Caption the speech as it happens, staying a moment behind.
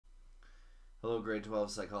Hello, grade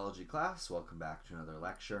 12 psychology class. Welcome back to another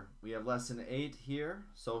lecture. We have lesson 8 here,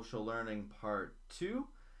 social learning part 2,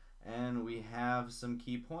 and we have some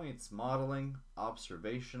key points: modeling,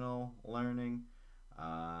 observational learning,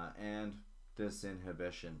 and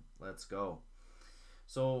disinhibition. Let's go.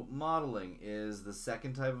 So modeling is the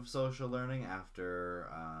second type of social learning after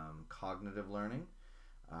cognitive learning.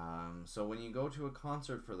 So when you go to a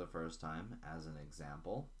concert for the first time, as an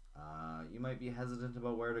example, you might be hesitant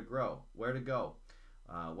about where to go,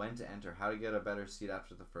 when to enter, how to get a better seat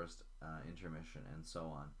after the first intermission, and so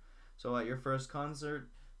on. So at your first concert,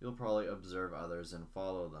 you'll probably observe others and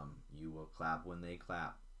follow them. You will clap when they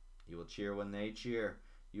clap. You will cheer when they cheer.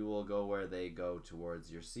 You will go where they go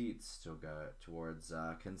towards your seats, to go towards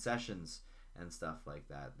concessions and stuff like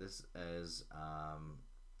that. This is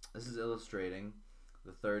illustrating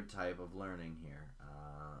the third type of learning here.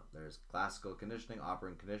 There's classical conditioning,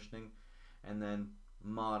 operant conditioning, and then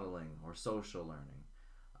modeling or social learning.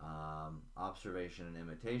 Observation and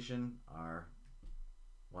imitation are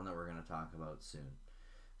one that we're going to talk about soon.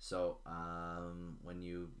 So when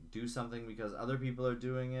you do something because other people are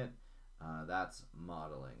doing it, that's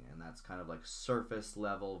modeling, and that's kind of like surface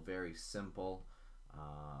level, very simple,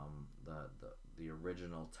 the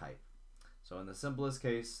original type. So in the simplest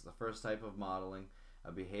case, the first type of modeling,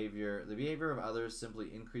 the behavior of others simply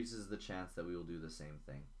increases the chance that we will do the same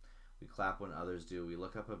thing. We clap when others do. We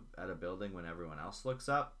look up at a building when everyone else looks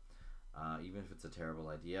up, even if it's a terrible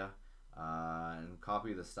idea, and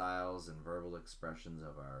copy the styles and verbal expressions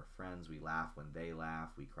of our friends. We laugh when they laugh.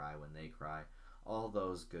 We cry when they cry. All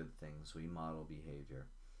those good things. We model behavior.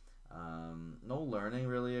 No learning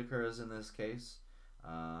really occurs in this case.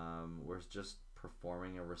 We're just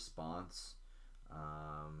performing a response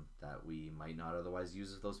that we might not otherwise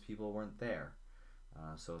use if those people weren't there.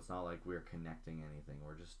 So it's not like we're connecting anything.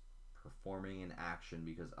 We're just performing an action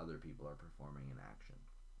because other people are performing an action.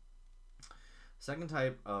 Second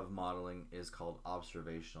type of modeling is called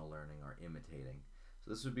observational learning or imitating. So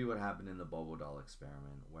this would be what happened in the Bobo doll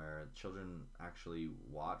experiment, where children actually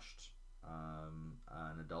watched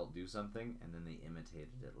an adult do something and then they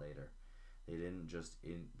imitated it later. They didn't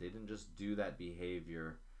just do that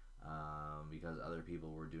behavior because other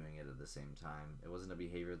people were doing it at the same time. It wasn't a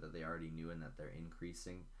behavior that they already knew and that they're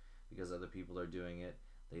increasing because other people are doing it.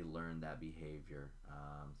 They learned that behavior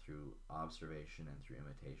through observation and through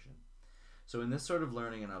imitation. So in this sort of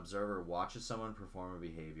learning, an observer watches someone perform a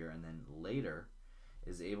behavior and then later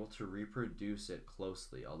is able to reproduce it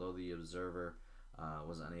closely, although the observer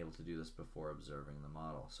was unable to do this before observing the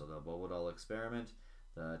model. So the Bobo doll experiment,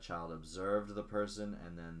 the child observed the person,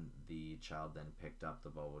 and then the child then picked up the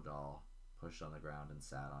Bobo doll, pushed on the ground and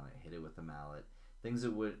sat on it, hit it with a mallet, things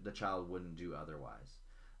that the child wouldn't do otherwise.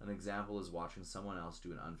 An example is watching someone else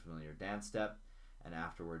do an unfamiliar dance step and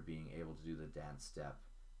afterward being able to do the dance step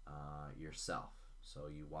yourself. So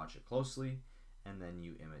you watch it closely and then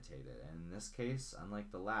you imitate it. And in this case,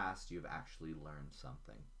 unlike the last, you've actually learned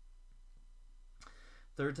something.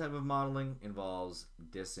 Third type of modeling involves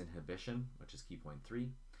disinhibition, which is key point 3.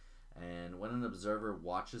 And when an observer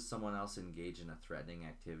watches someone else engage in a threatening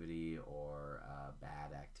activity or a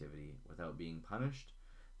bad activity without being punished,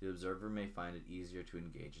 the observer may find it easier to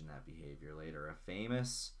engage in that behavior later. A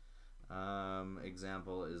famous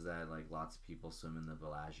example is that lots of people swim in the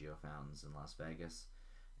Bellagio fountains in Las Vegas,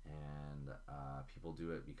 and people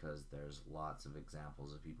do it because there's lots of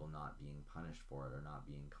examples of people not being punished for it or not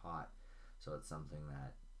being caught. So it's something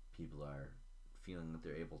that people are feeling that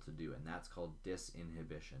they're able to do, and that's called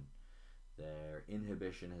disinhibition. Their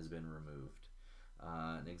inhibition has been removed.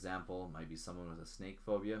 An example might be someone with a snake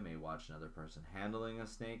phobia may watch another person handling a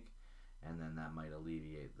snake, and then that might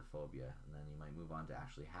alleviate the phobia, and then you might move on to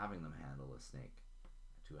actually having them handle a snake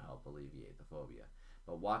to help alleviate the phobia.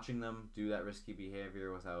 But watching them do that risky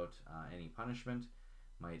behavior without any punishment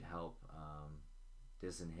might help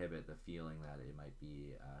disinhibit the feeling that it might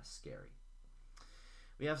be scary.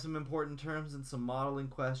 We have some important terms and some modeling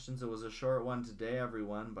questions. It was a short one today,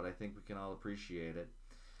 everyone, but I think we can all appreciate it.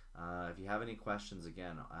 If you have any questions,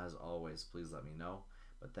 again, as always, please let me know.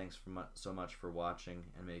 But thanks so much for watching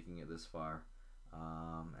and making it this far,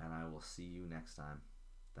 and I will see you next time.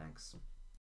 Thanks.